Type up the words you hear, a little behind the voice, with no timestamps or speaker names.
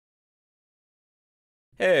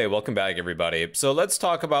Hey, welcome back everybody. So let's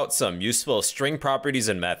talk about some useful string properties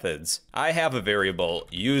and methods. I have a variable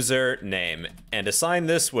userName and assign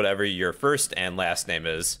this whatever your first and last name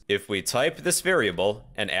is. If we type this variable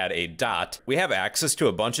and add a dot, we have access to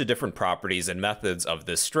a bunch of different properties and methods of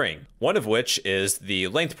this string. One of which is the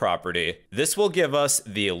length property. This will give us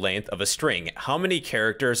the length of a string. How many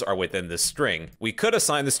characters are within this string? We could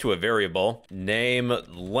assign this to a variable,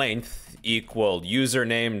 name.length equal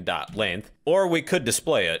userName.length, or we could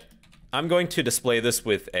display it. I'm going to display this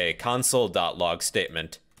with a console.log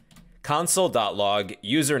statement. Console.log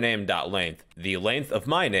userName.length. The length of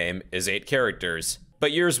my name is 8 characters,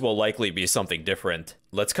 but yours will likely be something different.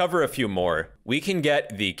 Let's cover a few more. We can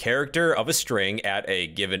get the character of a string at a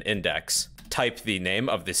given index. Type the name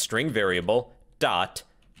of the string variable, .charAt,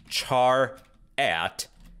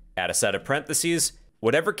 add a set of parentheses.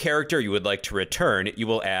 Whatever character you would like to return, you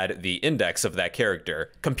will add the index of that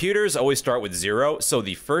character. Computers always start with 0, so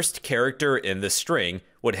the first character in the string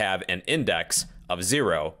would have an index of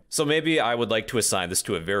 0. So maybe I would like to assign this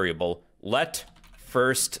to a variable. Let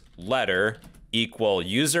first letter equal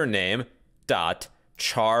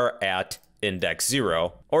userName.charAt index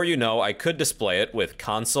 0. Or I could display it with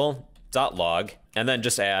console.log and then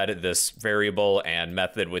just add this variable and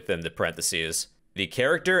method within the parentheses. The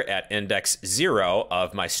character at index 0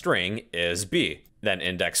 of my string is B. Then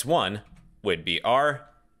index 1 would be R,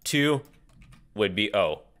 2 would be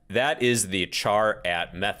O. That is the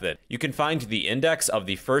char_at method. You can find the index of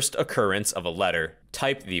the first occurrence of a letter.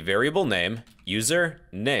 Type the variable name,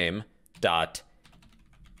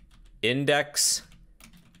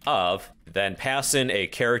 userName.indexOf, then pass in a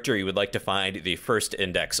character you would like to find the first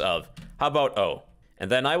index of. How about O?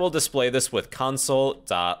 And then I will display this with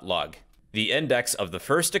console.log. The index of the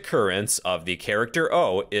first occurrence of the character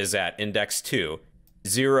O is at index 2,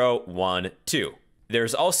 0, 1, 2.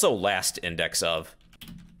 There's also last index of.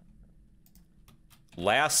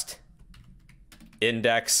 Last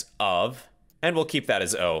index of, and we'll keep that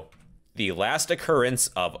as O. The last occurrence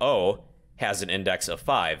of O has an index of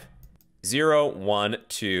 5, 0, 1,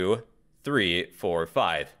 2, 3, 4,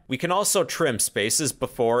 5. We can also trim spaces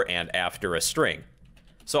before and after a string.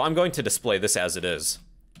 So I'm going to display this as it is.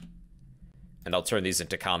 And I'll turn these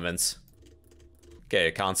into comments.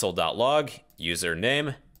 Okay, console.log,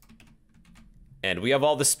 username. And we have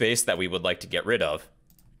all the space that we would like to get rid of.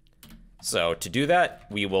 So to do that,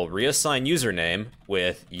 we will reassign username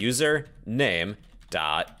with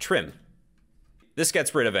userName.trim. This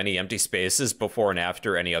gets rid of any empty spaces before and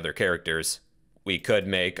after any other characters. We could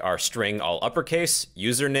make our string all uppercase,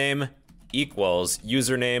 username equals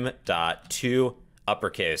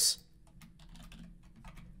userName.toUpperCase.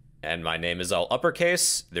 And my name is all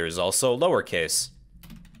uppercase. There's also lowercase.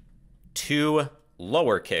 To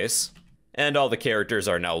lowercase. And all the characters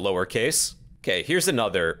are now lowercase. Okay, here's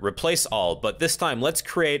another. Replace all, but this time let's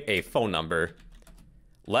create a phone number.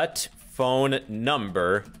 Let phone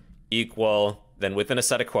number equal, then within a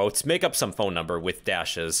set of quotes, make up some phone number with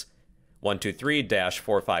dashes.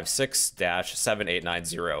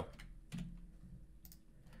 123-456-7890.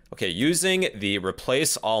 Okay, using the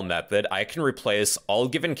replace all method, I can replace all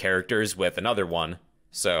given characters with another one.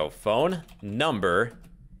 So phone number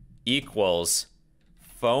equals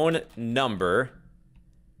phone number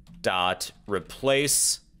dot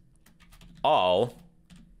replace all.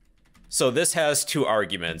 So this has 2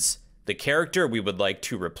 arguments. The character we would like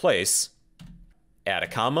to replace, add a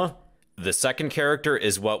comma. The second character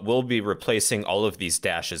is what we'll be replacing all of these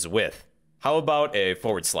dashes with. How about a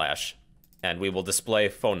 /? And we will display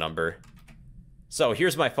phone number. So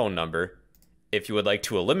here's my phone number. If you would like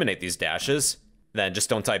to eliminate these dashes, then just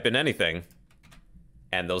don't type in anything.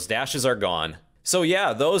 And those dashes are gone. So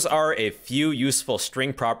yeah, those are a few useful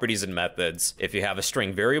string properties and methods. If you have a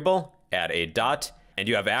string variable, add a dot, and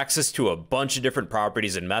you have access to a bunch of different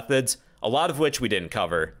properties and methods, a lot of which we didn't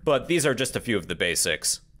cover, but these are just a few of the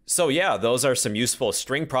basics. So yeah, those are some useful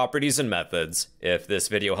string properties and methods. If this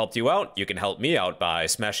video helped you out, you can help me out by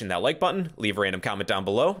smashing that like button, leave a random comment down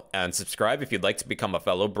below, and subscribe if you'd like to become a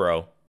fellow bro.